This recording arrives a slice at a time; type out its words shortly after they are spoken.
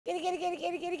Kitty, kitty, kitty,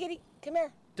 kitty, kitty, kitty. Come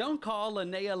here. Don't call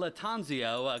Lynea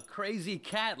Lattanzio a crazy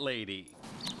cat lady.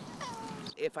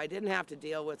 If I didn't have to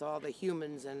deal with all the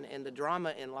humans and the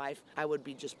drama in life, I would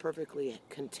be just perfectly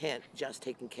content just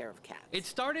taking care of cats. It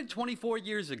started 24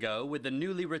 years ago with the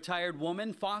newly retired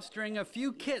woman fostering a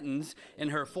few kittens in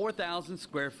her 4,000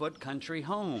 square foot country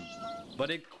home. But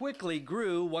it quickly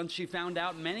grew once she found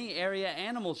out many area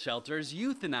animal shelters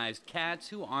euthanized cats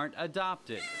who aren't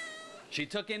adopted. She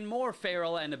took in more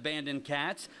feral and abandoned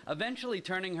cats, eventually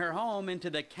turning her home into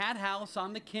the Cat House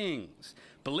on the Kings,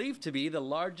 believed to be the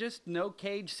largest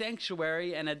no-cage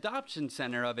sanctuary and adoption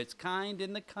center of its kind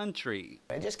in the country.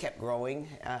 It just kept growing.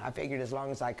 I figured as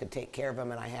long as I could take care of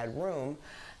them and I had room,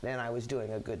 then I was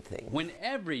doing a good thing. When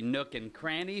every nook and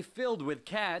cranny filled with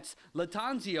cats,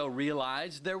 Lattanzio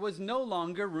realized there was no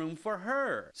longer room for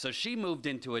her, so she moved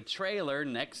into a trailer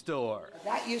next door.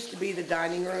 That used to be the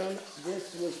dining room.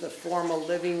 This was the formal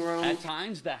living room. At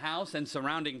times, the house and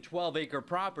surrounding 12-acre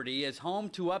property is home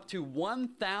to up to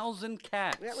 1,000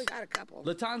 cats. Yeah, we got a couple.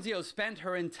 Lattanzio spent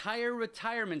her entire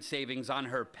retirement savings on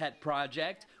her pet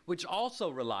project, which also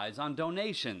relies on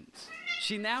donations.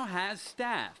 She now has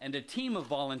staff and a team of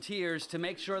volunteers to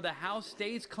make sure the house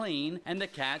stays clean and the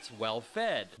cats well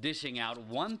fed, dishing out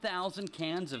 1,000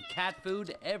 cans of cat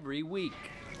food every week.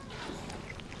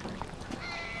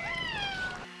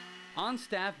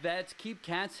 On-staff vets keep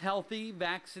cats healthy,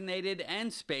 vaccinated,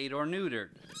 and spayed or neutered.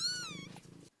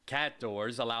 Cat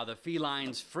doors allow the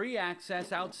felines free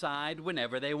access outside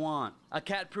whenever they want. A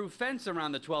cat-proof fence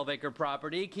around the 12-acre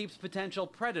property keeps potential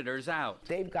predators out.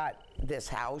 They've got this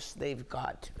house, they've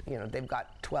got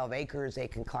 12 acres, they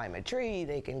can climb a tree,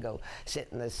 they can go sit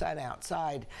in the sun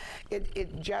outside.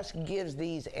 It just gives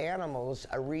these animals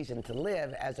a reason to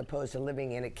live as opposed to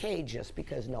living in a cage just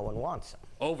because no one wants them.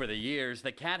 Over the years,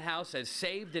 the Cat House has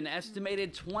saved an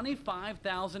estimated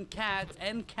 25,000 cats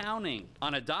and counting.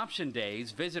 On adoption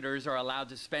days, visitors are allowed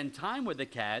to spend time with the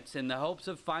cats in the hopes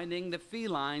of finding the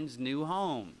felines new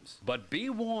homes. But be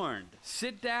warned,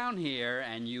 sit down here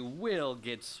and you will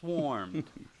get swarmed.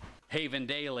 Haven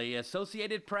Daily,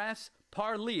 Associated Press,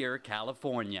 Parlier,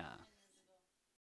 California.